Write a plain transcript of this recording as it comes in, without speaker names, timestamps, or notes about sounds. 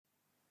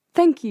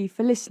Thank you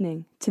for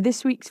listening to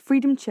this week's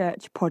Freedom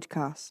Church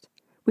podcast.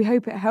 We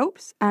hope it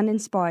helps and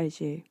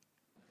inspires you.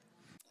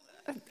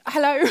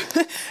 Hello.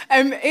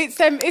 It's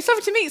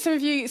lovely to meet some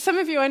of you. Some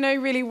of you I know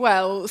really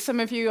well. Some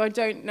of you I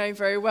don't know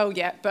very well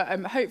yet, but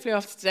hopefully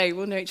after today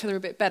we'll know each other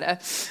a bit better.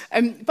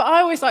 But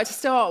I always like to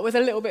start with a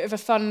little bit of a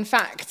fun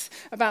fact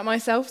about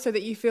myself so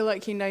that you feel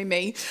like you know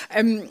me.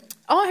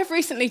 I have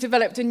recently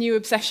developed a new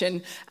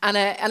obsession, and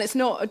it's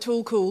not at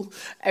all cool,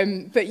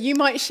 but you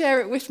might share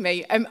it with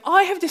me.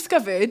 I have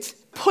discovered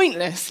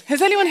Pointless.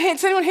 Does anyone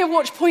here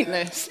watch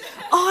Pointless?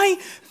 I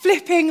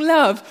flipping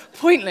love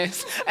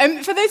Pointless.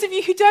 For those of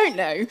you who don't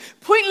know,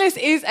 Pointless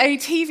is a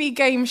TV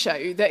game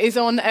show that is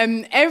on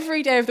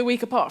every day of the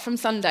week apart from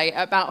Sunday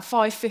at about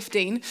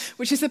 5:15,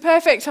 which is the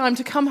perfect time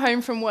to come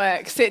home from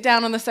work, sit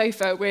down on the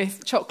sofa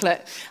with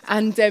chocolate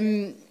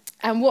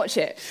and watch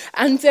it.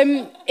 And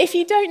if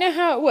you don't know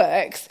how it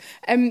works,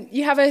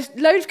 you have a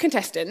load of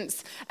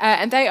contestants,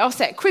 and they are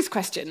set quiz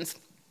questions.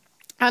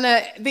 And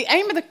the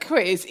aim of the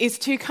quiz is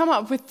to come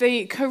up with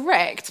the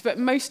correct but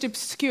most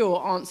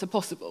obscure answer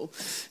possible.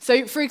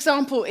 So, for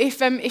example,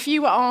 if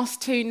you were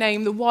asked to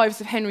name the wives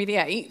of Henry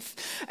VIII,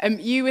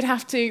 you would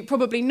have to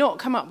probably not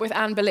come up with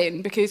Anne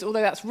Boleyn, because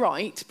although that's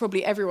right,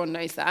 probably everyone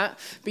knows that,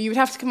 but you would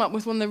have to come up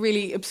with one of the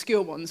really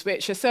obscure ones,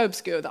 which are so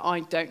obscure that I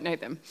don't know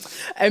them.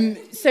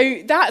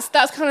 So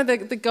that's kind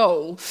of the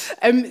goal.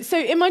 So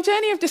in my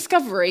journey of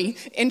discovery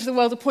into the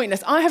world of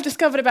Pointless, I have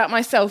discovered about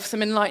myself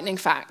some enlightening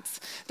facts.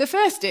 The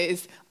first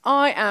is,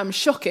 I am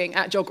shocking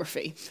at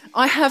geography.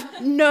 I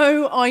have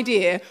no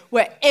idea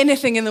where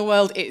anything in the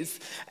world is.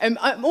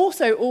 I'm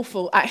also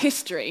awful at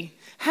history.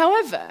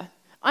 However,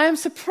 I am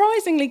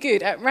surprisingly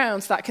good at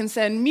rounds that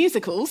concern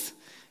musicals,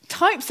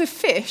 types of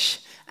fish,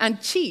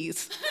 and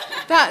cheese.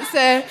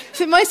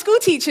 So my school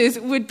teachers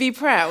would be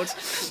proud.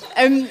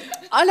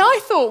 And I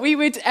thought we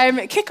would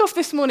kick off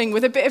this morning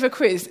with a bit of a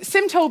quiz.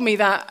 Sim told me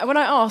that when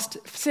I asked,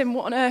 Sim,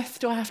 what on earth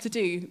do I have to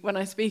do when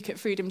I speak at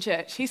Freedom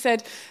Church? He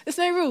said, there's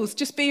no rules,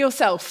 just be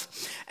yourself.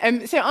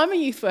 So I'm a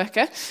youth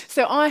worker,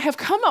 so I have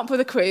come up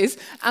with a quiz,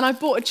 and I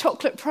bought a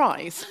chocolate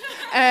prize.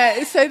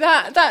 So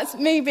that's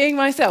me being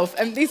myself.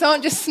 These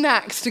aren't just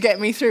snacks to get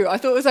me through. I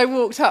thought as I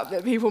walked up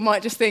that people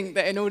might just think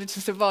that in order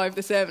to survive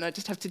the sermon, I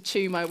just have to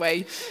chew my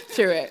way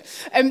through it.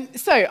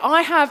 So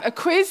I have a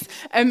quiz,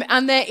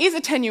 and there is a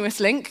tenuous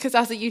link, because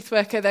as a youth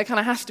worker, there kind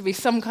of has to be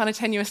some kind of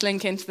tenuous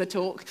link into the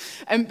talk,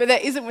 but there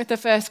isn't with the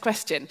first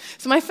question.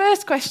 So my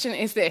first question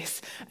is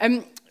this.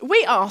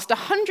 We asked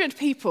 100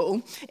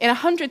 people in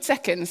 100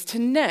 seconds to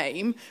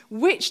name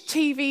which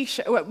city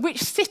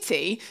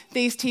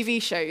these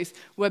TV shows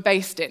were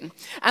based in.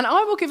 And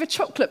I will give a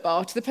chocolate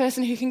bar to the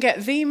person who can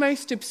get the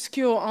most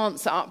obscure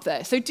answer up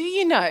there. So do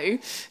you know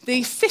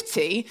the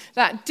city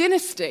that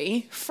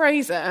Dynasty,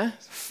 Frasier,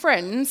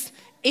 Friends,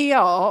 ER,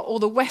 or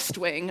The West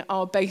Wing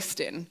are based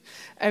in?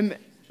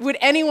 Would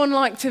anyone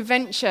like to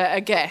venture a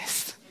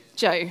guess?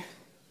 Joe? I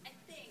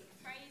think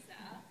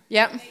Frasier.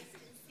 Yep. Based in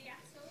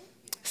Seattle.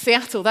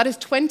 Seattle, that is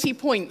 20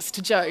 points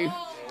to Joe.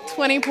 Oh.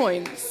 20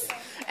 points.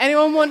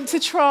 Anyone want to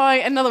try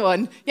another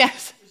one?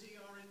 Yes? Was ER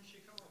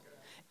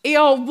in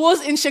ER Chicago?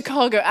 was in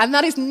Chicago, and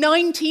that is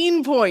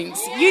 19 points.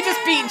 Oh. You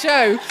just beat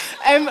Joe.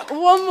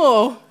 One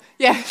more.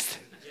 Yes?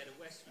 Yeah, The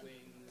West Wing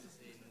was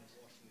in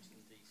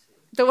Washington, D.C.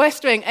 The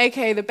West Wing,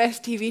 aka the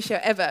best TV show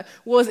ever,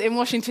 was in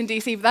Washington,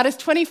 D.C., but that is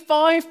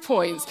 25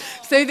 points.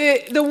 So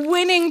the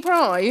winning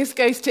prize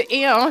goes to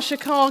ER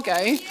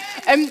Chicago.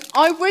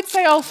 I would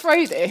say I'll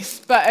throw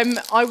this, but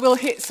I will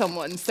hit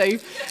someone, so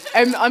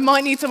I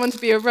might need someone to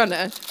be a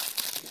runner.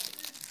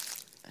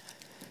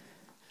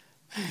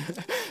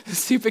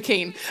 Super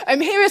keen.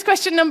 Here is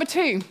question number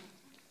 2.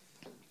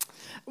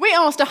 We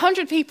asked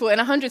 100 people in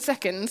 100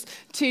 seconds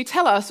to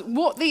tell us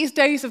what these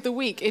days of the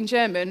week in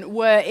German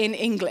were in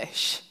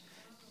English.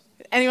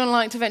 Anyone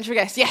like to venture a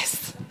guess?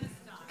 Yes.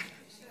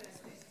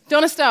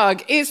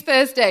 Donnerstag is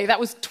Thursday. That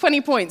was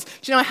 20 points.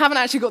 Do you know, I haven't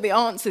actually got the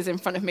answers in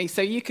front of me,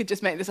 so you could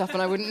just make this up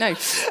and I wouldn't know.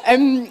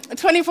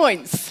 20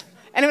 points.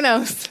 Anyone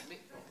else?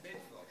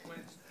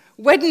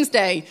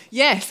 Wednesday.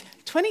 Yes.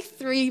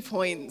 23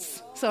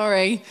 points.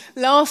 Sorry.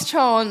 Last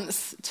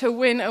chance to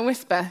win a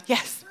whisper.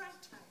 Yes.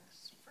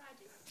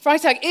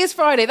 Freitag is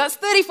Friday. That's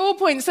 34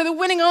 points. So the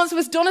winning answer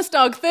was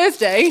Donnerstag,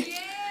 Thursday. Yeah.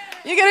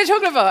 You get a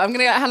chocolate bar. I'm going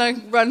to let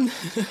Hannah run.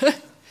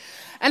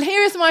 And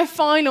here is my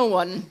final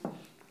one.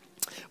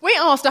 We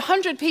asked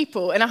 100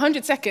 people in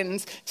 100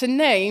 seconds to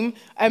name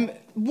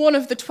one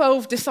of the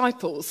 12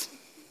 disciples.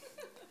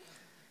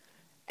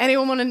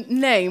 Anyone want to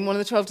name one of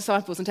the 12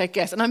 disciples and take a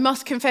guess? And I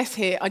must confess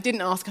here, I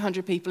didn't ask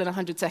 100 people in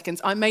 100 seconds.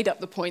 I made up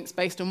the points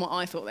based on what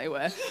I thought they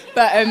were.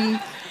 But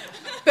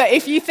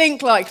if you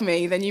think like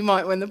me, then you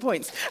might win the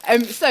points.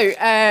 So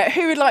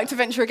who would like to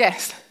venture a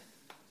guess?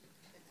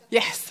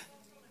 Yes.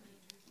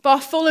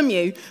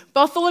 Bartholomew.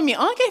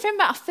 I gave him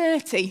about a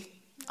 30.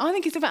 I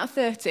think it's about a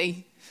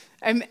 30.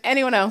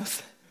 Anyone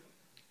else?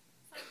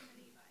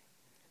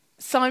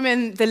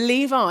 Simon the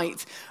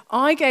Levite.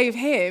 I gave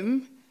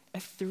him a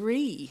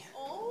 3.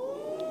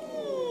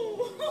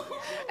 Oh.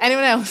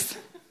 Anyone else?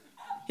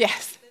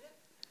 Yes.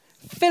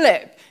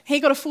 Philip. He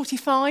got a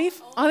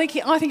 45. I think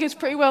it was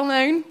pretty well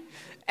known.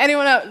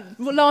 Anyone else?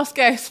 Last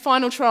guess,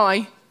 final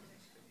try.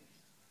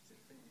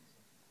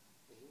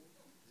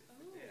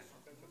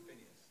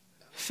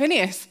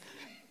 Phineas.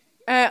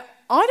 I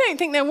don't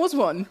think there was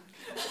one.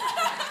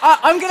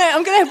 I'm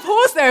gonna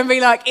pause there and be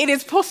like, it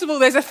is possible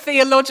there's a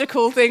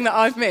theological thing that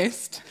I've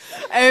missed.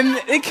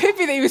 It could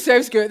be that he was so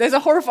obscure. There's a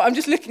horrifying. I'm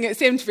just looking at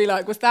Sim to be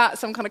like, was that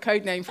some kind of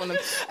code name for them?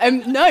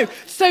 No.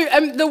 So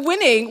the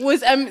winning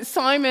was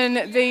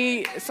Simon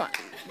the.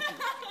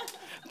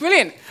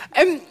 Brilliant.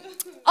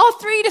 Our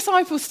 3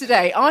 disciples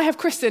today, I have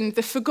christened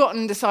the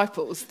forgotten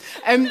disciples.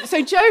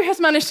 So Joe has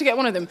managed to get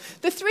one of them.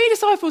 The 3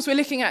 disciples we're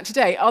looking at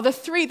today are the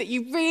 3 that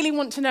you really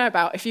want to know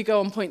about if you go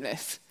on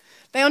Pointless.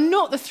 They are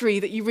not the 3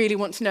 that you really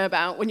want to know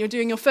about when you're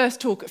doing your first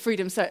talk at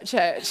Freedom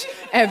Church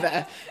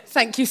ever.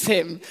 Thank you,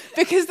 Sim.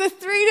 Because the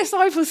 3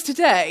 disciples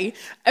today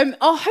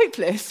are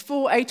hopeless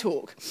for a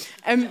talk.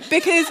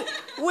 Because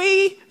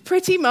we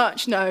pretty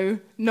much know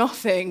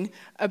nothing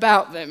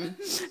about them.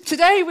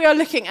 Today we are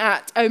looking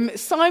at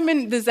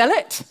Simon the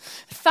Zealot,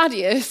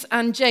 Thaddeus,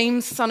 and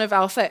James, son of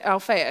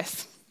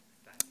Alphaeus.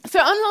 So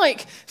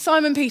unlike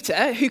Simon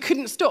Peter, who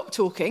couldn't stop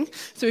talking,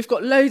 so we've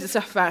got loads of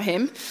stuff about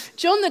him,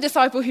 John the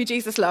disciple who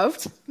Jesus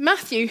loved,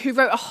 Matthew, who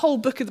wrote a whole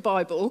book of the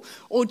Bible,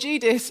 or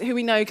Judas, who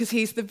we know because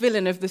he's the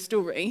villain of the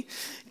story,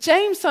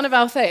 James, son of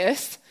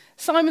Alphaeus,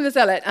 Simon the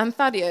Zealot, and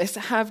Thaddeus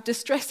have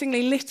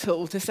distressingly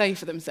little to say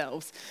for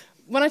themselves.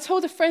 When I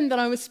told a friend that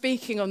I was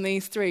speaking on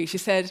these 3, she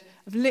said,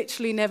 I've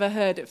literally never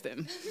heard of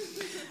them.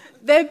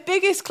 Their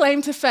biggest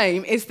claim to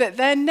fame is that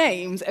their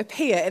names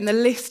appear in the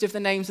list of the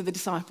names of the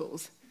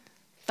disciples.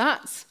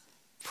 That's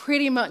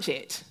pretty much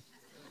it.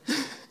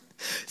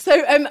 So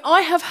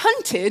I have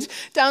hunted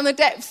down the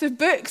depths of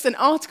books and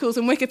articles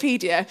on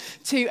Wikipedia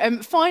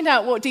to find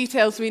out what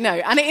details we know.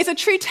 And it is a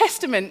true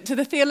testament to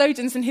the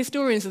theologians and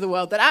historians of the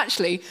world that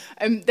actually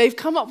they've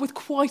come up with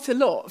quite a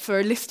lot for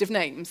a list of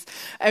names.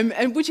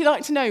 And would you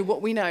like to know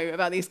what we know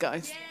about these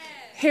guys? Yeah.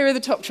 Here are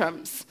the top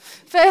trumps.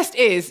 First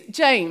is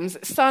James,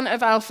 son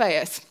of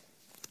Alphaeus.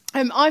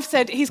 I've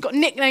said he's got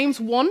nicknames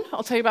 1.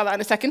 I'll tell you about that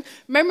in a second.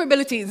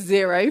 Memorability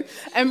 0.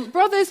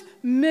 Brothers,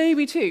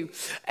 maybe 2.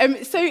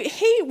 So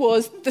he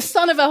was the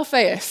son of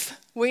Alphaeus.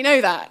 We know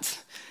that.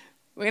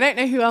 We don't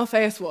know who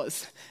Alphaeus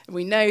was.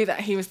 We know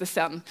that he was the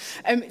son.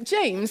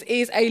 James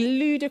is a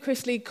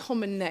ludicrously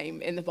common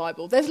name in the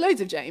Bible. There's loads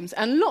of James,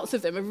 and lots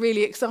of them are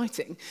really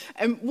exciting.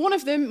 One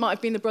of them might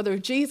have been the brother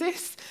of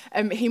Jesus.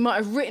 He might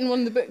have written one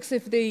of the books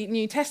of the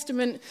New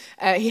Testament.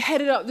 He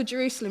headed up the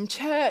Jerusalem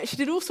church. He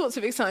did all sorts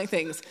of exciting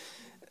things.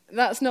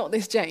 That's not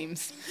this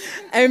James.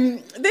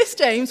 This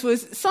James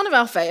was son of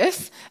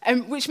Alphaeus,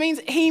 which means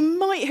he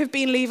might have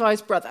been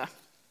Levi's brother.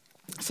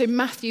 So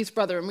Matthew's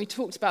brother, and we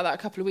talked about that a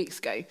couple of weeks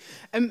ago.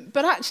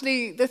 But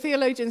actually, the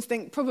theologians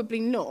think probably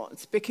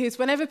not, because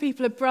whenever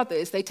people are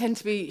brothers, they tend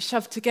to be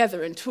shoved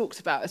together and talked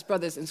about as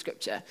brothers in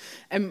Scripture.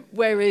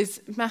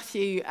 Whereas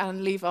Matthew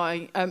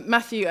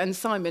and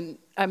Simon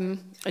and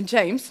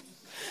James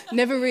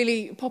never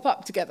really pop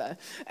up together.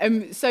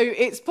 So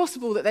it's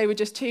possible that they were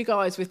just 2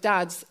 guys with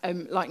dads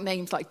like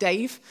names like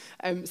Dave.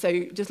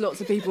 So just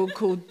lots of people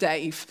called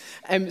Dave.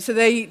 So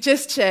they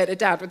just shared a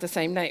dad with the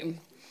same name.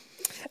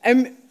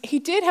 He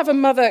did have a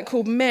mother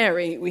called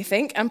Mary, we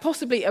think, and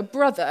possibly a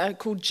brother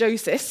called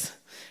Joseph,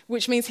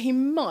 which means he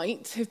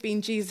might have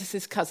been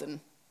Jesus' cousin.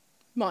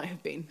 Might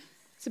have been.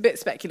 It's a bit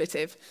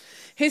speculative.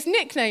 His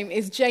nickname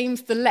is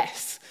James the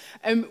Less,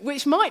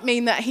 which might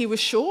mean that he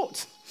was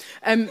short,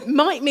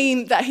 might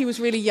mean that he was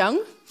really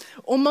young,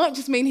 or might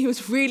just mean he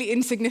was really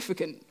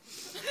insignificant.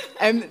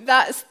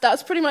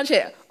 That's pretty much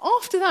it.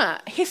 After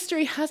that,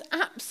 history has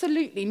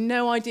absolutely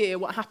no idea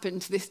what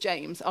happened to this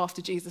James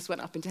after Jesus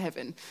went up into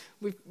heaven.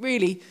 We've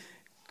really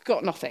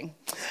got nothing.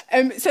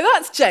 So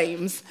that's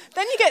James.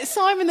 Then you get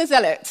Simon the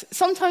Zealot,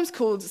 sometimes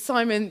called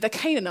Simon the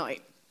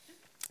Canaanite.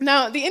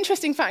 Now, the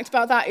interesting fact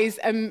about that is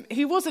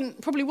he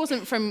probably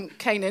wasn't from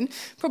Canaan,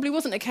 probably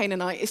wasn't a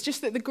Canaanite. It's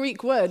just that the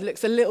Greek word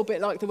looks a little bit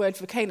like the word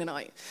for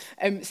Canaanite.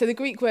 So the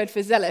Greek word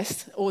for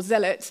zealous or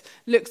zealot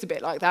looks a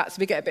bit like that,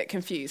 so we get a bit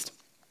confused.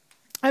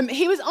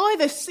 He was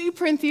either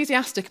super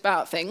enthusiastic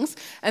about things,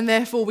 and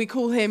therefore we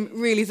call him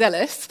really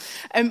zealous,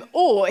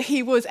 or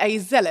he was a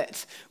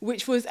zealot,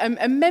 which was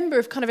a member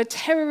of kind of a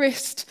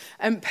terrorist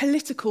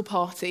political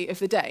party of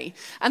the day.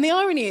 And the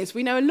irony is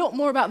we know a lot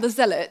more about the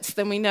zealots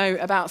than we know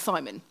about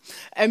Simon.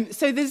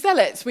 So the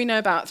zealots we know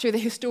about through the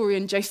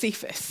historian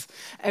Josephus.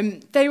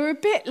 They were a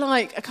bit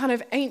like a kind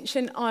of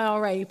ancient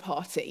IRA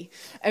party.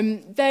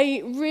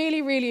 They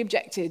really, really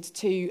objected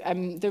to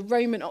the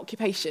Roman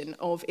occupation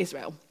of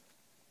Israel.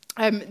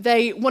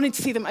 They wanted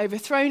to see them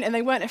overthrown, and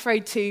they weren't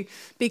afraid to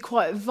be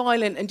quite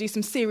violent and do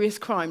some serious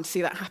crime to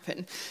see that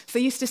happen. So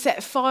they used to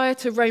set fire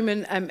to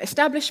Roman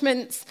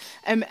establishments,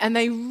 and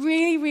they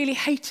really, really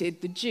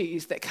hated the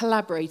Jews that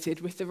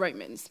collaborated with the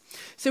Romans.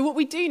 So what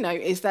we do know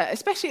is that,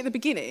 especially at the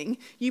beginning,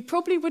 you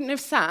probably wouldn't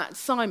have sat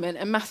Simon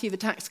and Matthew the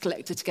tax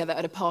collector together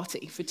at a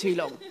party for too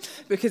long,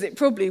 because it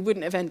probably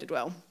wouldn't have ended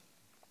well.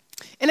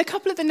 In a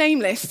couple of the name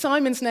lists,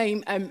 Simon's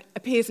name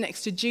appears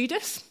next to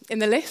Judas in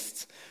the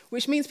list,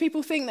 which means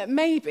people think that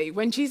maybe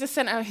when Jesus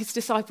sent out his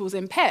disciples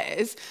in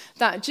pairs,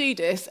 that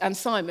Judas and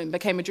Simon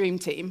became a dream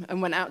team and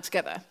went out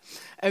together,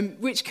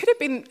 which could have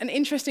been an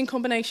interesting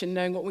combination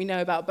knowing what we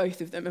know about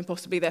both of them and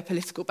possibly their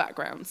political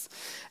backgrounds.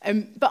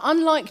 But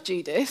unlike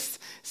Judas,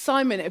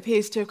 Simon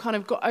appears to have kind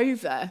of got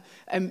over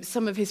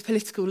some of his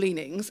political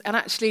leanings and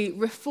actually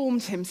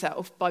reformed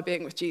himself by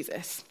being with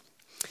Jesus.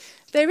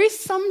 There is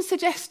some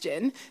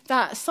suggestion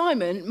that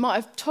Simon might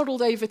have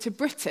toddled over to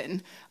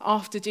Britain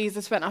after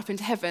Jesus went up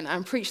into heaven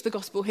and preached the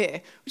gospel here,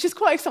 which is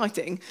quite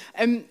exciting.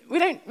 We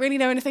don't really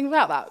know anything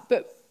about that,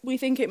 but we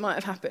think it might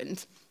have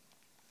happened.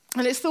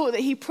 And it's thought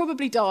that he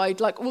probably died,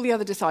 like all the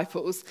other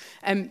disciples,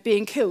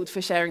 being killed for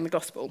sharing the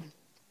gospel.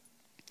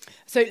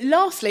 So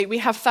lastly, we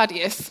have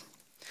Thaddeus.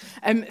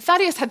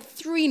 Thaddeus had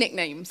 3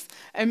 nicknames,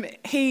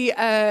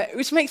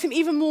 which makes him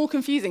even more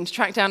confusing to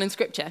track down in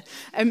Scripture.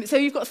 So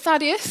you've got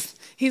Thaddeus,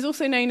 he's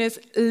also known as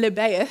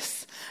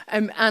Lebbaeus,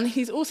 and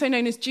he's also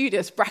known as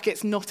Judas,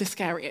 brackets not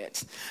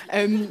Iscariot.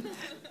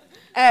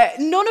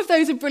 None of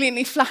those are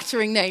brilliantly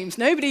flattering names.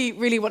 Nobody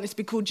really wanted to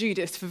be called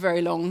Judas for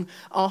very long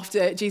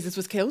after Jesus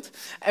was killed.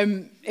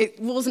 It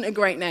wasn't a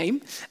great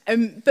name.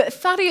 But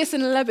Thaddeus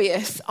and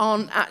Lebbaeus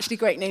aren't actually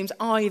great names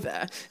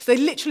either. So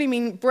they literally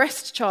mean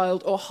breast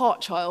child or heart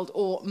child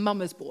or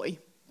mama's boy,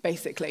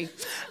 basically.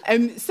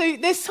 So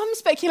there's some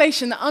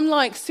speculation that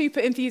unlike super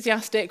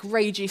enthusiastic,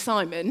 ragey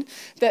Simon,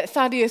 that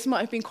Thaddeus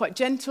might have been quite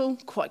gentle,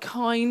 quite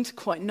kind,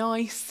 quite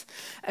nice.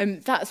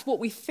 That's what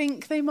we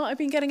think they might have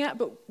been getting at,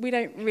 but we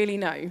don't really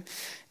know.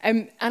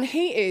 And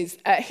he's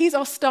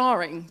our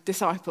starring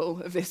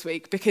disciple of this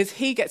week because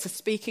he gets a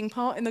speaking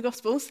part in the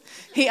Gospels.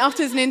 He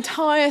utters an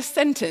entire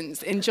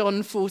sentence in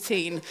John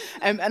 14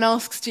 and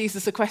asks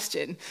Jesus a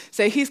question.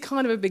 So he's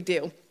kind of a big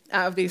deal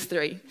out of these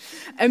 3.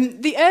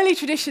 The early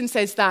tradition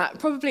says that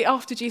probably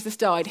after Jesus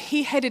died,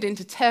 he headed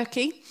into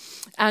Turkey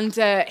and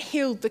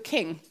healed the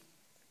king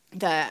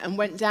there and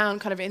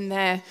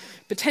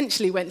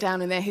potentially went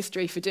down in their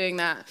history for doing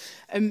that.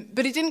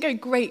 But it didn't go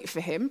great for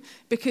him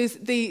because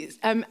the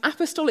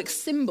apostolic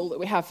symbol that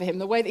we have for him,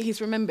 the way that he's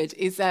remembered,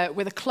 is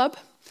with a club,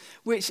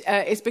 which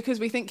is because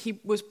we think he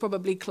was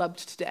probably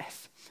clubbed to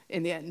death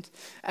in the end.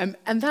 And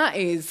that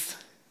is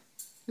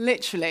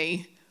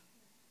literally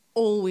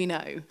all we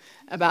know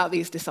about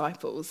these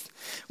disciples.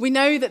 We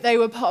know that they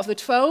were part of the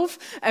 12.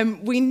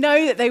 We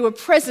know that they were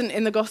present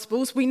in the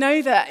Gospels. We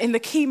know that in the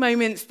key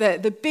moments,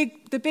 the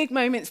big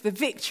moments, the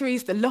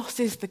victories, the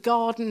losses, the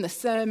garden, the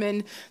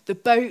sermon, the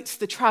boats,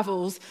 the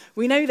travels,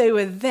 we know they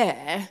were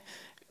there.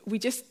 We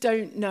just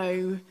don't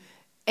know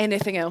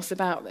anything else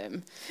about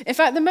them. In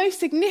fact, the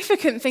most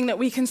significant thing that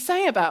we can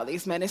say about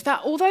these men is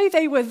that although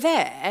they were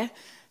there,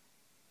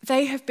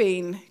 they have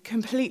been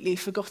completely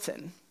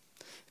forgotten.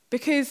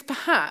 Because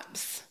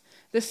perhaps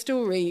the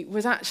story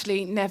was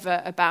actually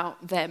never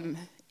about them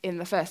in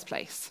the first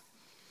place.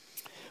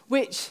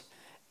 Which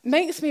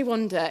makes me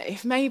wonder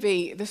if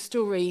maybe the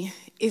story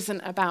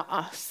isn't about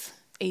us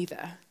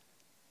either.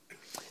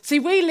 See,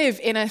 we live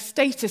in a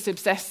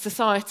status-obsessed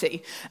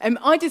society.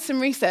 I did some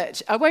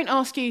research. I won't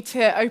ask you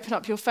to open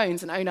up your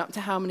phones and own up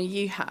to how many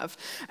you have.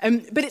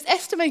 But it's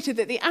estimated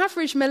that the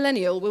average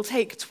millennial will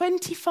take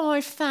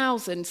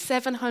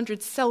 25,700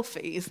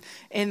 selfies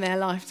in their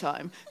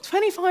lifetime.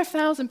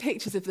 25,000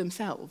 pictures of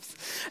themselves.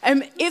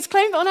 It's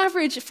claimed that on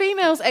average,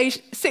 females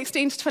aged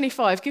 16 to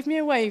 25. Give me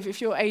a wave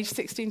if you're aged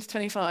 16 to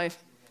 25.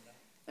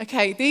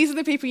 Okay, these are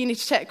the people you need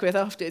to check with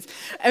afterwards.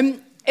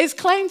 It's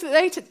claimed that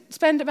they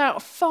spend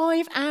about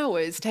 5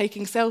 hours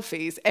taking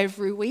selfies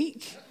every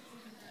week.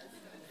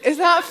 Is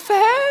that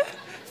fair?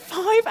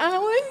 5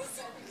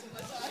 hours?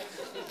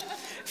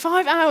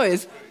 5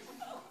 hours.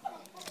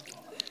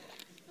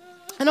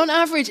 And on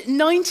average,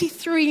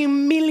 93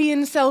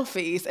 million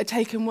selfies are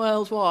taken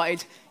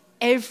worldwide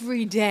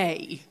every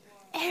day.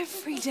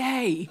 Every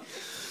day.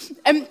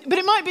 But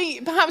it might be,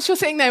 perhaps you're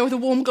sitting there with a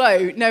warm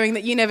glow, knowing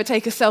that you never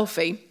take a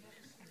selfie.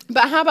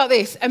 But how about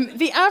this?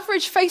 The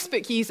average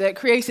Facebook user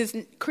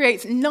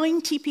creates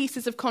 90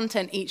 pieces of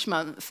content each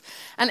month,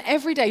 and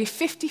every day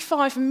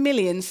 55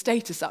 million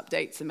status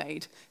updates are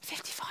made.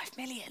 55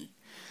 million.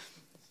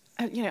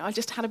 I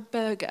just had a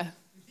burger.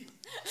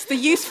 It's the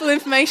useful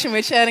information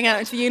we're churning out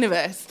into the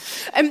universe.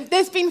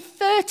 There's been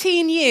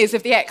 13 years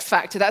of the X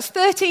Factor. That's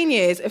 13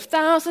 years of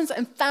thousands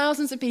and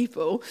thousands of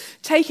people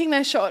taking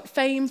their shot at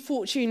fame,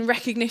 fortune,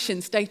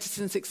 recognition, status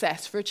and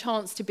success for a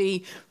chance to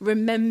be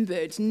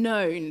remembered,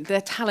 known,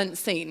 their talent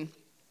seen.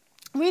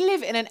 We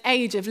live in an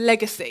age of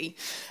legacy,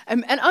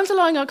 and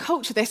underlying our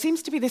culture, there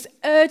seems to be this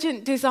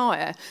urgent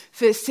desire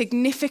for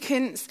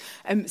significance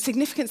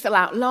that will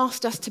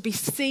outlast us, to be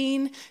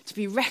seen, to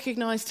be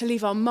recognised, to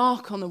leave our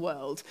mark on the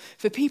world,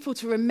 for people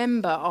to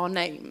remember our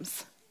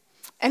names.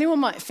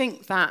 Anyone might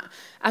think that,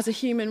 as a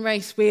human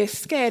race, we're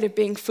scared of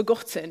being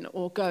forgotten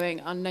or going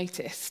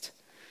unnoticed.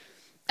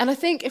 And I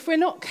think if we're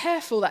not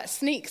careful, that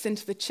sneaks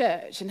into the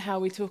church and how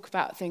we talk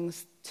about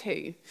things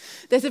too.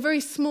 There's a very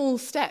small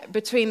step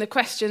between the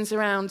questions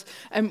around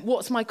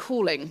what's my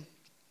calling?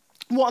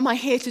 What am I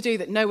here to do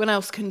that no one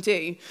else can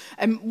do?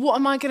 What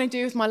am I going to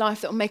do with my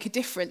life that will make a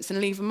difference and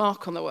leave a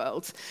mark on the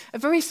world? A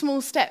very small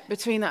step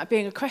between that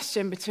being a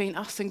question between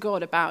us and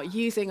God about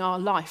using our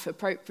life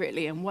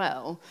appropriately and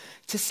well,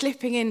 to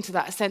slipping into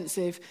that sense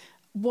of,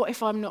 what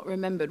if I'm not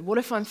remembered? What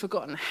if I'm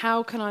forgotten?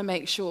 How can I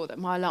make sure that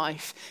my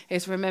life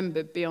is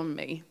remembered beyond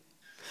me?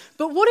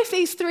 But what if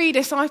these 3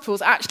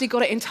 disciples actually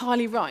got it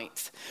entirely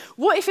right?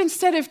 What if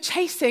instead of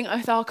chasing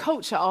with our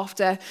culture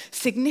after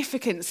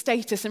significant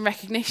status and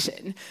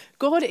recognition,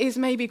 God is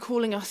maybe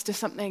calling us to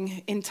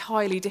something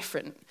entirely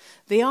different,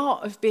 the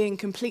art of being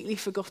completely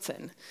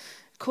forgotten,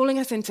 calling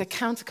us into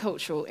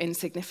countercultural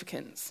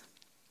insignificance?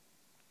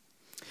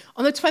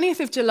 On the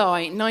 20th of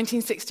July,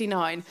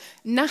 1969,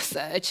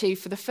 NASA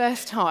achieved for the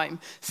first time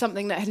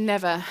something that had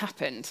never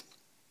happened.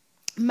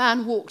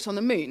 Man walked on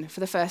the moon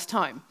for the first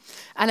time.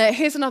 And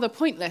here's another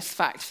pointless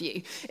fact for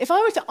you. If I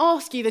were to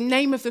ask you the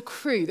name of the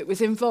crew that was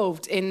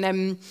involved in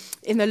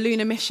the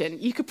lunar mission,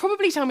 you could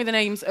probably tell me the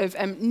names of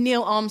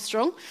Neil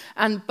Armstrong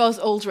and Buzz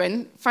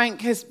Aldrin.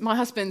 Frank, my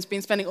husband's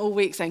been spending all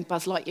week saying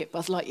Buzz Lightyear,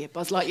 Buzz Lightyear,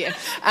 Buzz Lightyear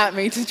at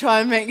me to try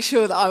and make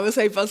sure that I will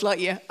say Buzz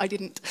Lightyear. I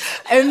didn't.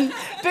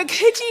 But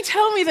could you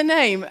tell me the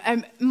name?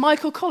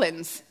 Michael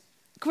Collins.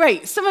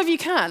 Great, some of you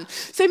can.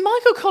 So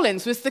Michael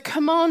Collins was the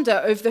commander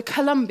of the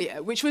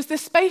Columbia, which was the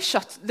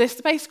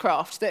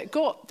spacecraft that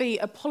got the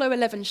Apollo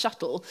 11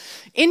 shuttle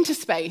into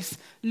space,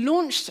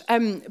 launched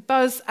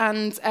Buzz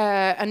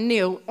and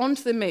Neil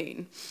onto the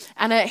moon,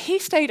 and he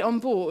stayed on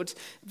board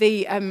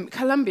the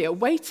Columbia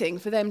waiting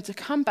for them to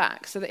come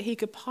back so that he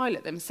could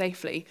pilot them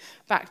safely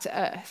back to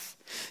Earth.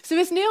 So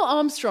as Neil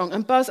Armstrong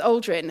and Buzz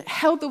Aldrin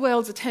held the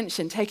world's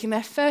attention taking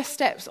their first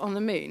steps on the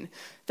moon,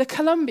 the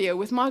Columbia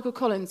with Michael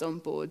Collins on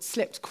board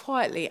slipped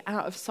quietly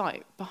out of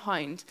sight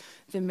behind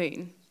the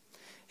moon.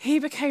 He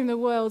became the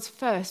world's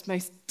first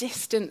most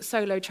distant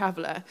solo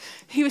traveller.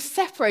 He was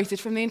separated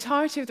from the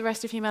entirety of the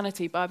rest of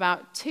humanity by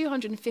about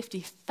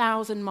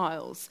 250,000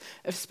 miles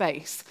of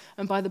space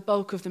and by the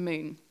bulk of the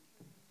moon.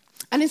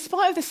 And in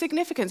spite of the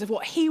significance of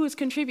what he was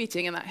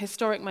contributing in that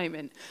historic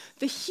moment,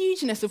 the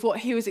hugeness of what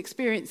he was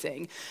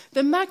experiencing,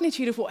 the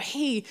magnitude of what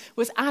he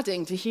was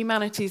adding to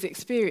humanity's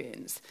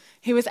experience,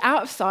 he was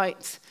out of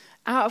sight,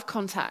 out of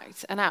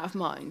contact, and out of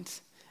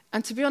mind.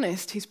 And to be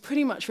honest, he's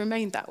pretty much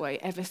remained that way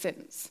ever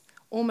since,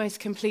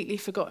 almost completely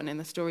forgotten in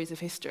the stories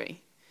of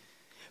history.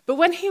 But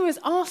when he was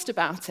asked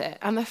about it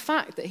and the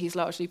fact that he's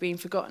largely been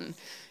forgotten,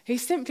 he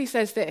simply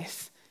says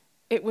this: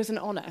 it was an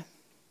honour.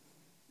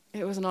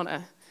 It was an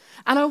honour.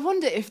 And I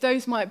wonder if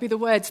those might be the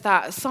words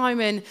that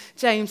Simon,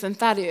 James, and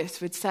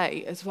Thaddeus would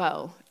say as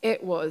well.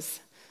 It was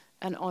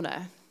an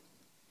honour.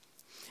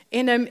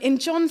 In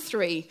John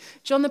 3,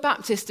 John the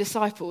Baptist's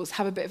disciples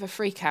have a bit of a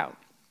freak out.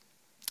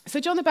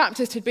 So John the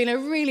Baptist had been a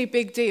really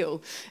big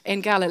deal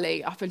in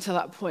Galilee up until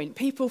that point.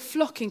 People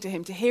flocking to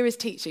him to hear his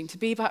teaching, to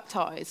be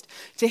baptised,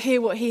 to hear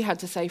what he had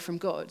to say from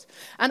God.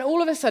 And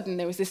all of a sudden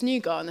there was this new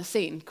guy on the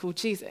scene called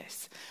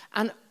Jesus.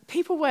 And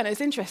people weren't as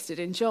interested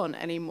in John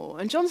anymore.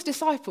 And John's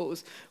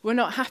disciples were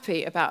not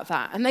happy about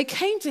that. And they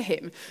came to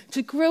him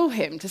to grill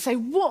him, to say,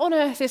 what on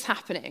earth is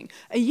happening?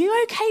 Are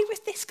you okay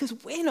with this? Because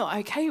we're not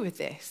okay with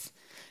this.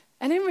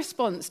 And in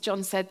response,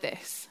 John said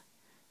this: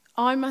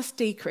 I must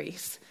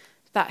decrease,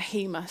 that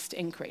he must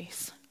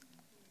increase.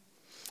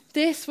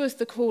 This was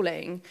the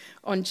calling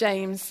on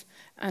James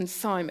and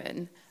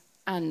Simon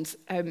and,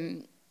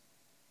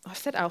 I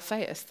said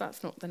Alphaeus,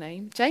 that's not the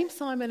name. James,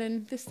 Simon,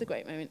 and this is the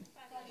great moment.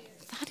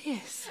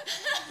 Thaddeus.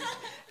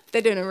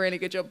 They're doing a really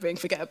good job being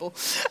forgettable.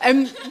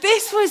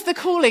 This was the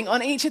calling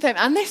on each of them,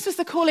 and this was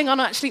the calling on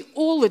actually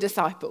all the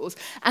disciples,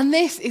 and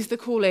this is the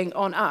calling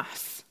on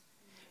us.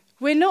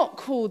 We're not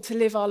called to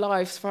live our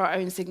lives for our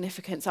own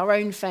significance, our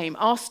own fame,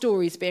 our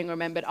stories being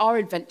remembered, our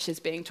adventures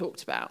being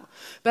talked about,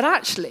 but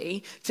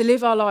actually to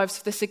live our lives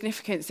for the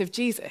significance of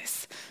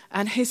Jesus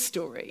and his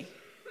story.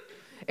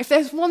 If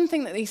there's one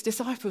thing that these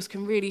disciples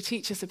can really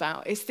teach us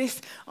about, it's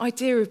this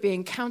idea of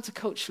being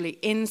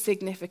counterculturally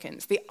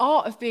insignificant, the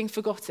art of being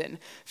forgotten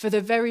for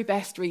the very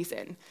best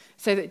reason,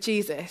 so that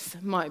Jesus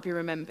might be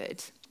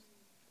remembered.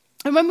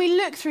 And when we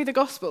look through the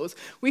Gospels,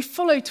 we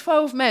follow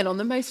 12 men on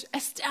the most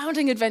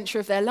astounding adventure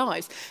of their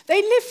lives.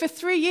 They lived for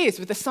 3 years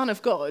with the Son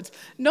of God.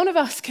 None of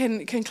us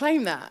can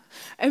claim that.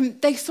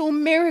 They saw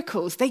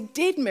miracles. They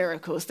did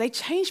miracles. They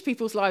changed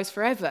people's lives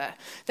forever.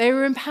 They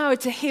were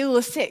empowered to heal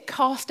the sick,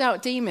 cast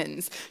out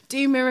demons,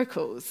 do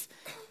miracles.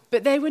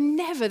 But they were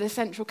never the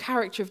central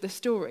character of the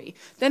story.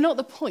 They're not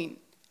the point.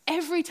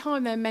 Every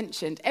time they're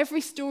mentioned, every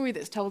story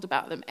that's told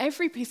about them,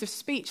 every piece of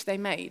speech they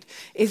made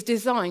is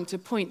designed to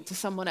point to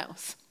someone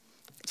else,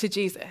 to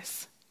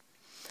Jesus.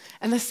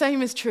 And the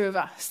same is true of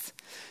us.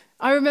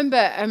 I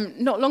remember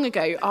not long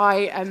ago,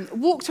 I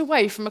walked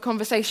away from a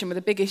conversation with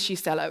a big issue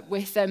seller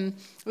with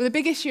a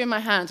big issue in my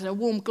hand and a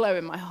warm glow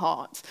in my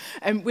heart.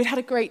 We'd had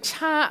a great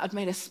chat, I'd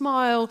made a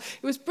smile,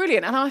 it was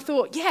brilliant. And I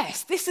thought,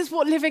 yes, this is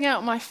what living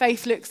out my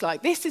faith looks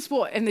like. This is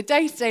what, in the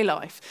day-to-day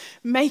life,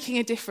 making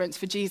a difference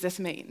for Jesus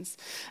means.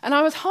 And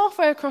I was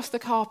halfway across the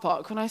car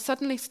park when I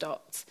suddenly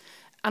stopped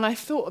and I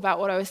thought about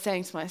what I was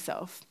saying to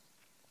myself.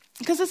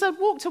 Because as I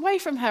walked away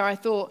from her, I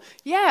thought,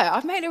 yeah,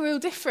 I've made a real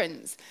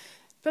difference.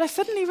 But I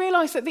suddenly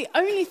realised that the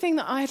only thing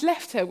that I had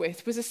left her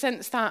with was a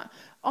sense that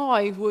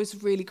I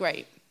was really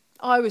great.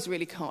 I was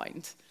really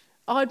kind.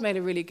 I'd made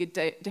a really good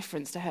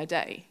difference to her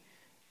day.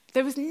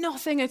 There was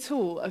nothing at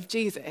all of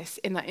Jesus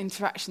in that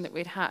interaction that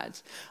we'd had.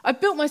 I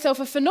built myself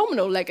a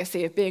phenomenal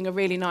legacy of being a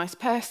really nice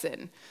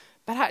person.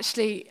 But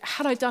actually,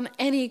 had I done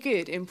any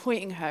good in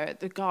pointing her at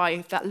the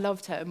guy that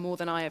loved her more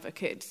than I ever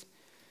could?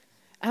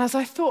 And as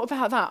I thought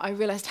about that, I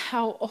realised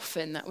how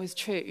often that was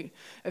true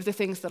of the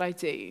things that I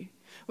do.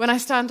 When I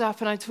stand up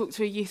and I talk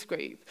to a youth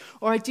group,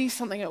 or I do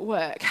something at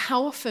work,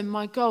 how often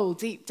my goal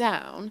deep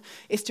down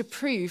is to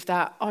prove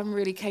that I'm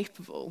really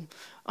capable,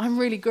 I'm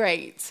really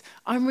great,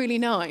 I'm really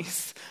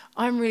nice,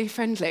 I'm really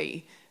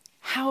friendly.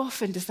 How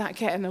often does that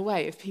get in the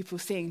way of people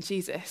seeing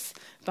Jesus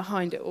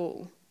behind it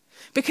all?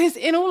 Because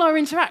in all our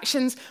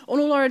interactions, on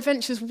all our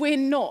adventures, we're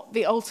not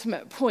the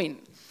ultimate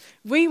point.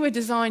 We were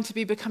designed to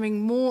be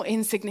becoming more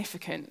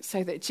insignificant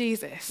so that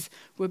Jesus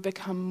would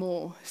become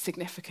more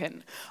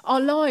significant. Our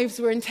lives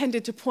were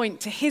intended to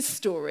point to his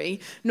story,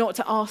 not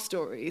to our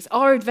stories.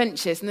 Our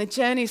adventures and the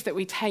journeys that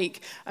we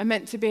take are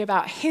meant to be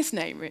about his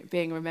name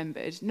being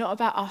remembered, not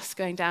about us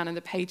going down in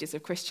the pages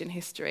of Christian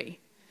history.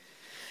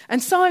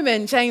 And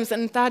Simon, James,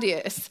 and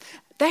Thaddeus,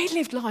 they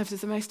lived lives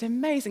of the most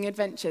amazing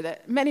adventure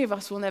that many of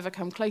us will never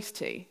come close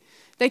to.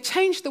 They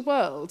changed the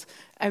world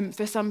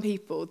for some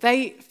people.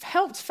 They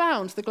helped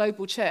found the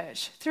global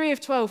church, 3 of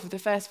 12 of the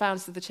first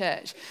founders of the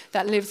church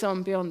that lives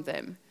on beyond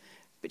them.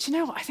 But you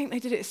know what? I think they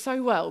did it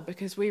so well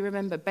because we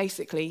remember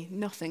basically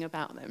nothing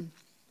about them.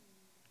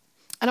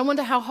 And I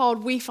wonder how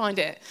hard we find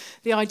it,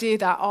 the idea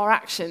that our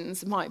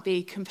actions might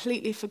be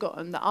completely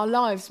forgotten, that our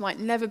lives might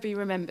never be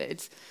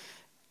remembered.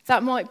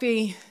 That might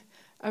be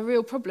a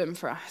real problem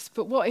for us.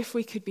 But what if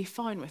we could be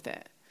fine with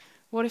it?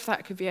 What if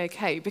that could be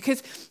okay?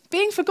 Because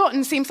being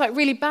forgotten seems like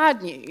really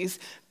bad news,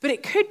 but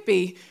it could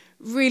be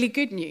really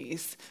good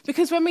news.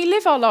 Because when we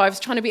live our lives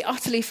trying to be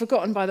utterly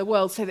forgotten by the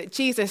world so that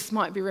Jesus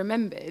might be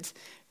remembered,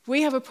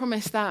 we have a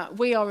promise that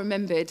we are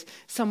remembered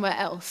somewhere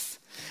else.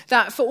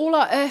 That for all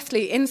our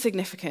earthly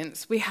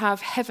insignificance, we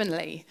have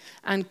heavenly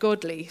and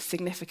godly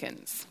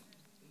significance.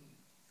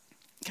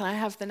 Can I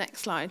have the next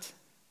slide?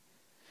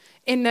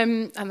 And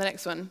the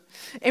next one.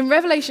 In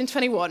Revelation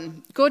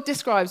 21, John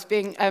describes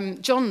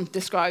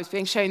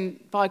being shown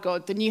by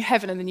God the new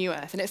heaven and the new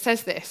earth. And it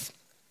says this.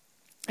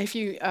 If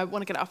you want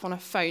to get it up on a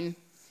phone,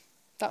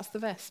 that's the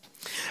best.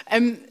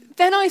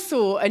 Then I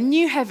saw a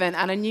new heaven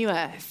and a new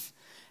earth.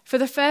 For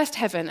the first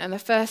heaven and the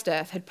first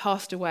earth had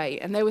passed away,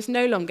 and there was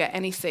no longer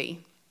any sea.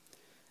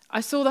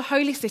 I saw the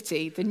holy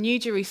city, the new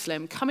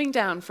Jerusalem, coming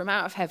down from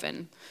out of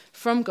heaven,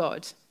 from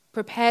God,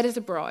 prepared as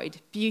a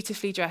bride,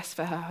 beautifully dressed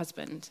for her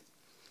husband.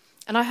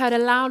 And I heard a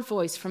loud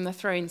voice from the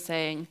throne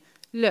saying,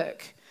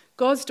 "Look,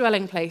 God's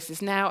dwelling place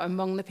is now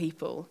among the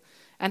people,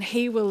 and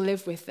he will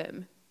live with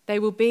them. They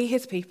will be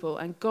his people,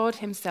 and God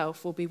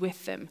himself will be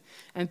with them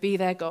and be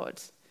their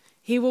God.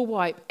 He will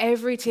wipe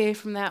every tear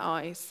from their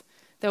eyes.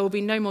 There will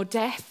be no more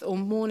death or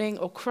mourning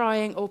or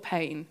crying or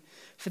pain,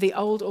 for the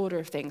old order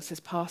of things has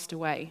passed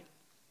away."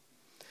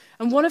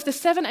 And one of the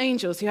 7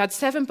 angels who had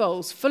 7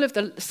 bowls full of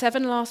the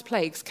 7 last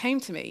plagues came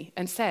to me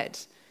and said,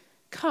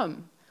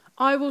 "Come,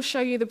 I will show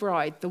you the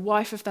bride, the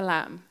wife of the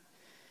Lamb."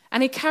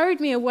 And he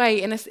carried me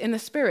away in the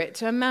spirit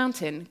to a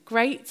mountain,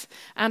 great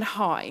and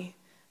high.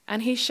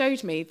 And he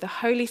showed me the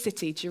holy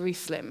city,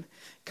 Jerusalem,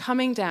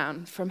 coming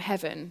down from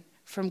heaven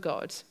from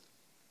God.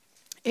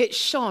 It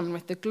shone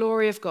with the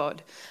glory of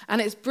God, and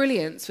its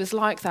brilliance was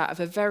like that of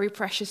a very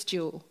precious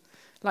jewel,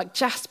 like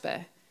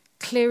jasper,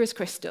 clear as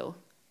crystal.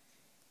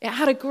 It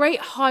had a great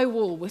high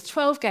wall with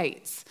 12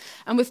 gates,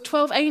 and with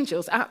 12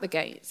 angels at the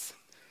gates.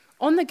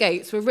 On the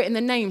gates were written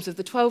the names of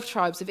the 12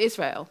 tribes of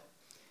Israel.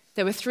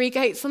 There were 3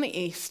 gates on the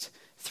east,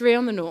 3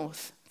 on the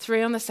north,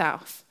 3 on the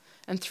south,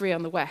 and 3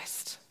 on the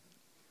west.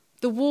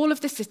 The wall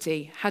of the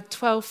city had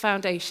 12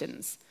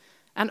 foundations,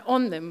 and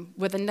on them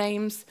were the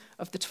names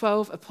of the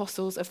 12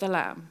 apostles of the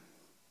Lamb.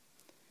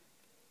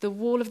 The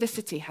wall of the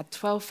city had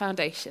 12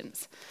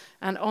 foundations,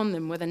 and on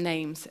them were the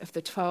names of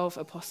the 12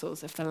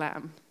 apostles of the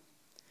Lamb.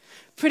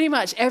 Pretty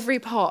much every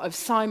part of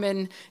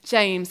Simon,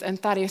 James,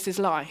 and Thaddeus'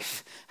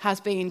 life has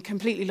been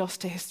completely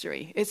lost to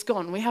history. It's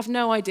gone. We have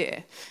no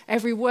idea.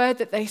 Every word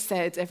that they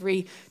said,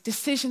 every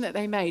decision that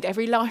they made,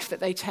 every life that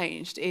they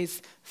changed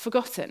is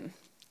forgotten,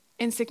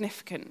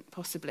 insignificant,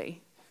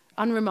 possibly,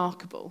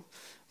 unremarkable.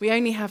 We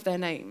only have their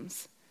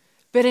names.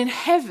 But in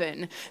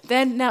heaven,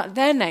 their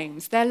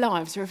names, their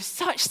lives are of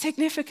such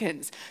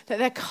significance that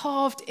they're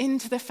carved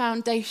into the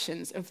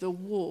foundations of the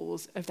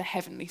walls of the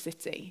heavenly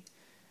city.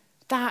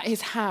 That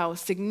is how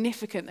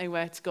significant they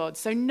were to God,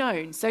 so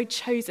known, so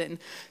chosen,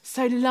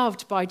 so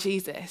loved by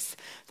Jesus,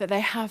 that they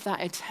have that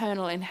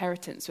eternal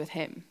inheritance with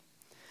him.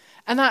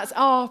 And that's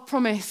our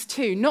promise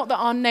too, not that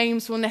our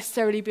names will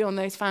necessarily be on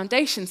those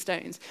foundation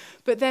stones,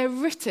 but they're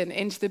written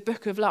into the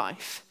book of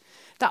life,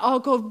 that our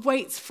God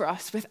waits for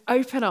us with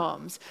open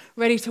arms,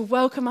 ready to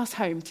welcome us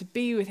home, to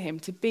be with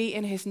him, to be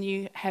in his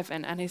new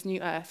heaven and his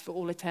new earth for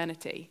all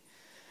eternity.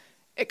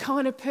 it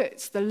kind of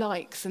puts the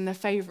likes and the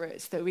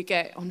favourites that we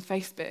get on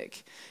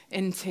Facebook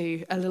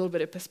into a little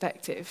bit of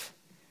perspective.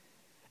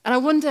 And I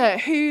wonder,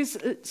 whose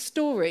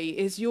story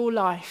is your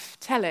life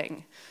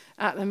telling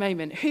at the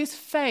moment? Whose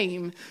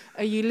fame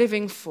are you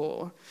living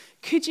for?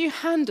 Could you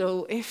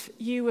handle if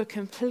you were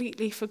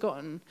completely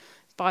forgotten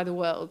by the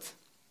world?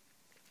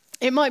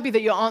 It might be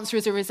that your answer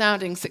is a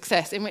resounding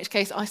success, in which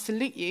case I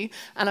salute you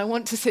and I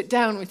want to sit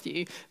down with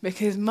you,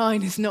 because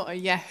mine is not a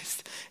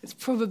yes. It's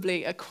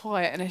probably a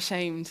quiet and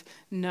ashamed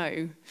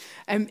no.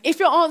 If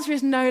your answer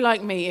is no,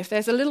 like me, if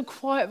there's a little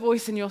quiet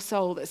voice in your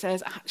soul that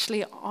says,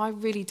 actually, I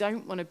really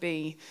don't want to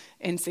be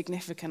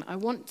insignificant. I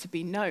want to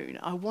be known.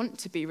 I want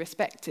to be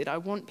respected. I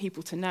want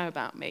people to know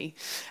about me.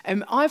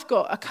 I've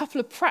got a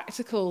couple of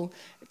practical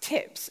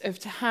tips as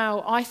to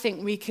how I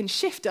think we can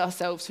shift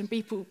ourselves from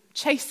people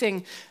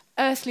chasing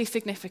earthly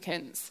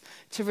significance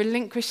to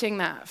relinquishing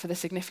that for the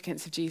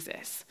significance of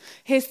Jesus.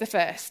 Here's the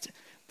first.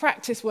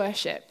 Practice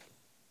worship.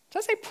 Did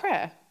I say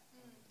prayer?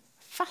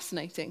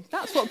 Fascinating.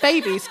 That's what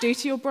babies do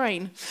to your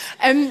brain.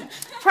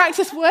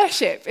 Practice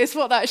worship is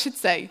what that should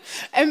say.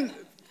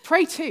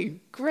 Pray too.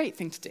 Great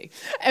thing to do.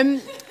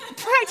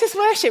 Practice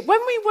worship. When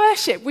we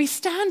worship, we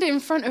stand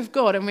in front of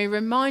God and we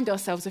remind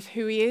ourselves of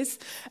who he is.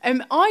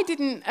 I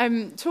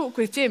didn't talk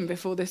with Jim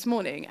before this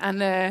morning,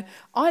 and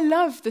I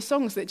love the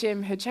songs that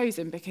Jim had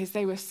chosen because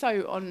they were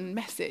so on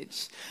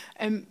message.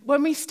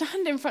 When we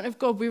stand in front of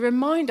God, we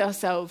remind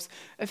ourselves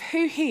of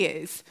who he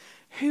is,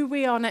 who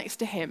we are next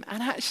to him,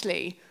 and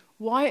actually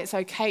why it's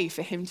okay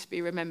for him to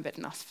be remembered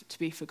and us to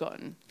be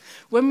forgotten.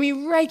 When we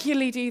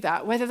regularly do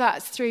that, whether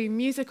that's through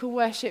musical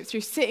worship,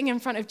 through sitting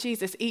in front of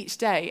Jesus each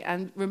day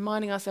and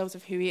reminding ourselves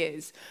of who he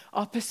is,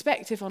 our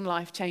perspective on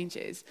life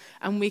changes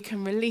and we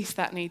can release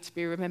that need to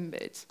be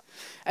remembered.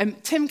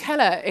 Tim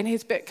Keller, in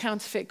his book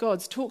Counterfeit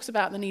Gods, talks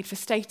about the need for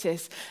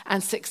status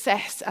and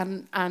success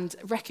and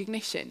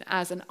recognition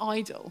as an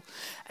idol.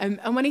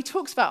 And when he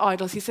talks about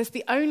idols, he says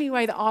the only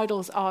way that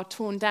idols are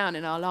torn down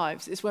in our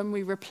lives is when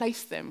we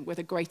replace them with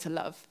a greater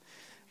love.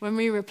 When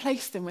we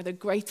replace them with a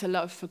greater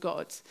love for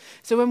God.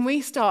 So when we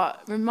start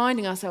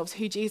reminding ourselves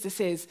who Jesus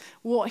is,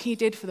 what he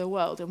did for the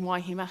world and why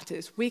he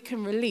matters, we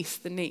can release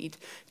the need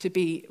to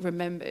be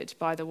remembered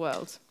by the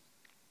world.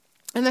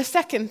 And the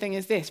second thing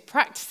is this,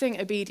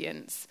 practicing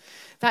obedience.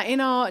 That in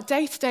our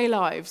day-to-day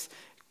lives,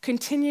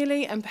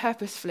 continually and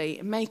purposefully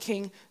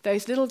making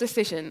those little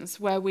decisions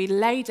where we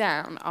lay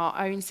down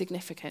our own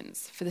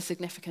significance for the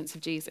significance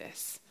of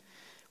Jesus.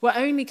 We're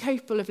only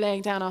capable of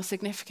laying down our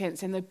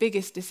significance in the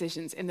biggest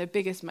decisions, in the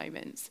biggest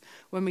moments,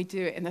 when we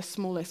do it in the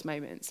smallest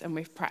moments and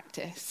we've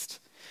practiced.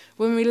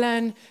 When we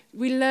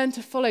learn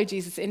to follow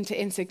Jesus into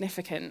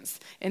insignificance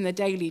in the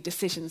daily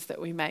decisions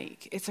that we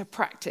make. It's a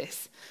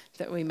practice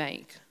that we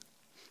make.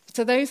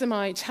 So those are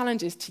my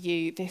challenges to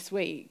you this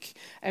week.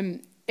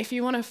 If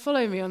you want to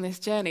follow me on this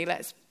journey,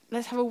 let's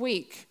have a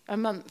week, a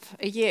month,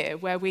 a year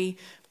where we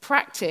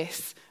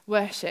practice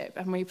worship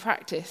and we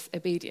practice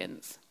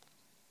obedience.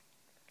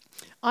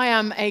 I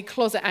am a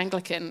closet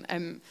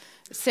Anglican.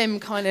 Sim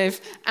kind of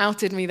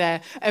outed me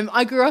there.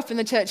 I grew up in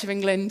the Church of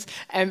England,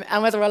 and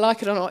whether I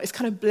like it or not, it's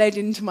kind of bled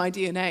into my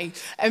DNA.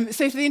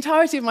 So for the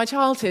entirety of my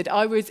childhood,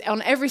 I would,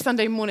 on every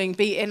Sunday morning,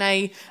 be in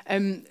a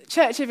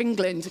Church of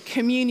England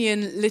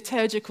communion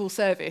liturgical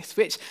service,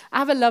 which I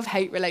have a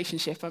love-hate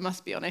relationship, I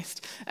must be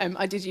honest.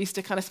 I did used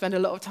to kind of spend a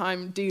lot of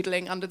time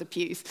doodling under the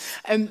pews.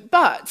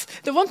 But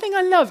the one thing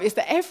I love is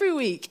that every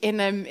week in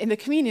the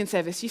communion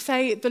service, you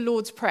say the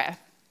Lord's Prayer.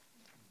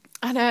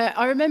 And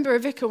I remember a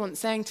vicar once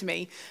saying to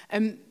me,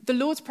 the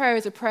Lord's Prayer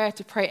is a prayer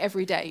to pray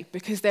every day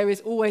because there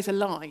is always a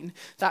line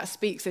that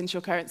speaks into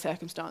your current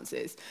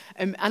circumstances.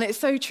 And it's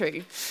so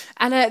true.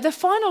 And the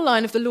final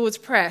line of the Lord's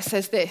Prayer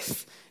says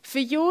this, "For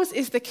yours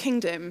is the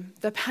kingdom,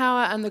 the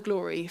power and the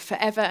glory,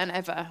 forever and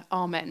ever.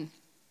 Amen."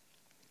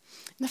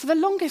 Now, for the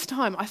longest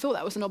time, I thought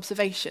that was an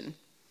observation.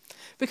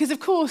 Because, of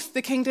course,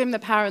 the kingdom, the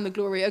power and the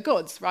glory are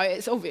God's, right?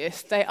 It's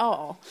obvious, they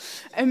are.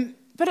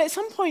 But at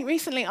some point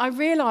recently, I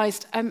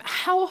realised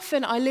how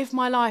often I live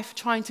my life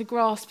trying to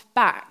grasp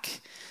back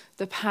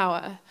the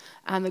power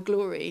and the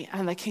glory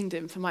and the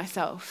kingdom for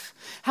myself.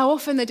 How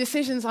often the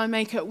decisions I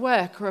make at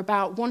work are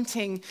about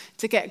wanting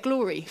to get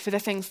glory for the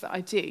things that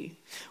I do,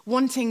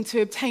 wanting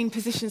to obtain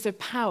positions of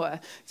power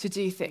to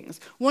do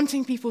things,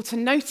 wanting people to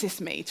notice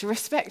me, to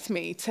respect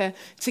me,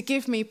 to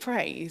give me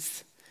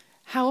praise.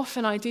 How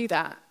often I do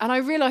that. And I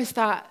realised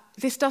that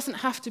this doesn't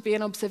have to be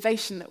an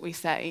observation that we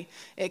say.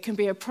 It can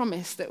be a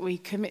promise that we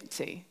commit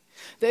to.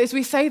 That as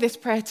we say this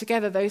prayer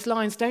together, those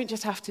lines don't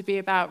just have to be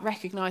about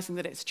recognising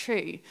that it's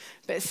true,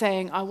 but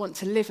saying, I want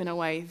to live in a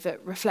way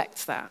that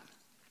reflects that.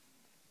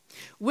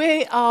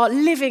 We are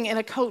living in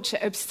a culture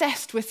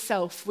obsessed with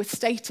self, with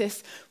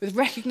status, with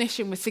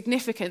recognition, with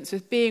significance,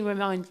 with being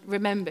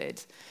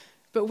remembered.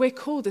 But we're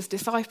called as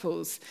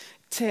disciples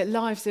to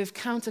lives of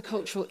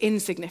countercultural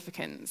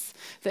insignificance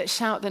that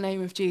shout the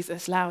name of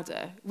Jesus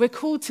louder. We're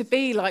called to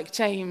be like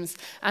James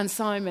and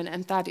Simon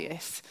and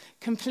Thaddeus,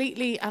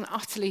 completely and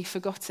utterly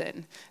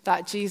forgotten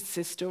that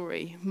Jesus'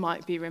 story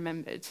might be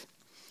remembered.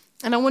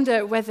 And I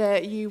wonder whether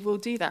you will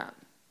do that.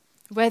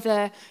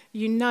 whether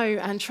you know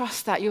and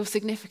trust that your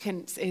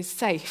significance is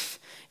safe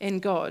in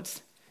God,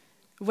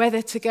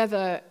 whether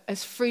together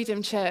as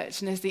Freedom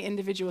Church and as the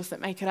individuals that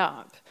make it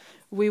up,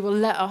 we will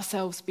let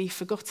ourselves be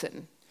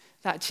forgotten,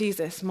 that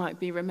Jesus might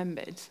be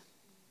remembered.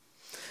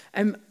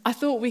 I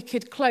thought we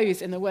could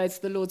close in the words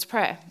of the Lord's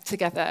Prayer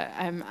together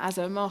as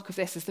a mark of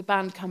this, as the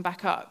band come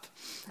back up.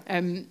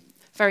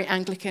 Very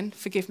Anglican,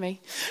 forgive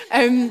me.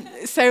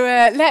 So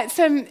let's,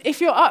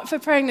 if you're up for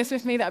praying this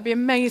with me, that'd be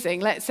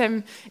amazing.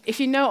 If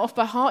you know it off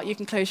by heart, you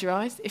can close your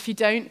eyes. If you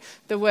don't,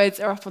 the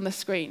words are up on the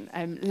screen.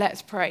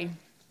 Let's pray.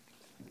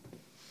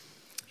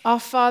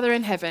 Our Father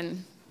in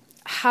heaven,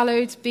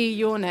 hallowed be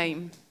your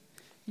name.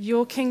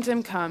 Your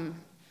kingdom come,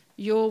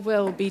 your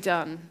will be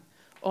done,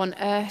 on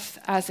earth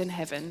as in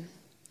heaven.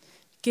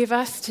 Give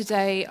us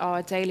today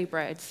our daily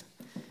bread.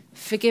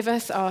 Forgive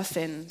us our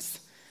sins,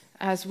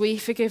 as we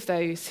forgive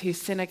those who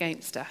sin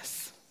against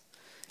us.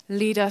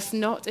 Lead us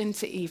not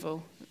into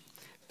evil,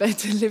 but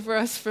deliver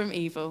us from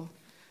evil.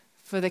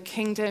 For the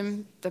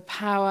kingdom, the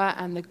power,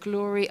 and the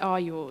glory are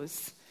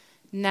yours,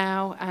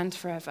 now and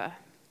forever.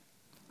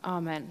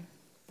 Amen.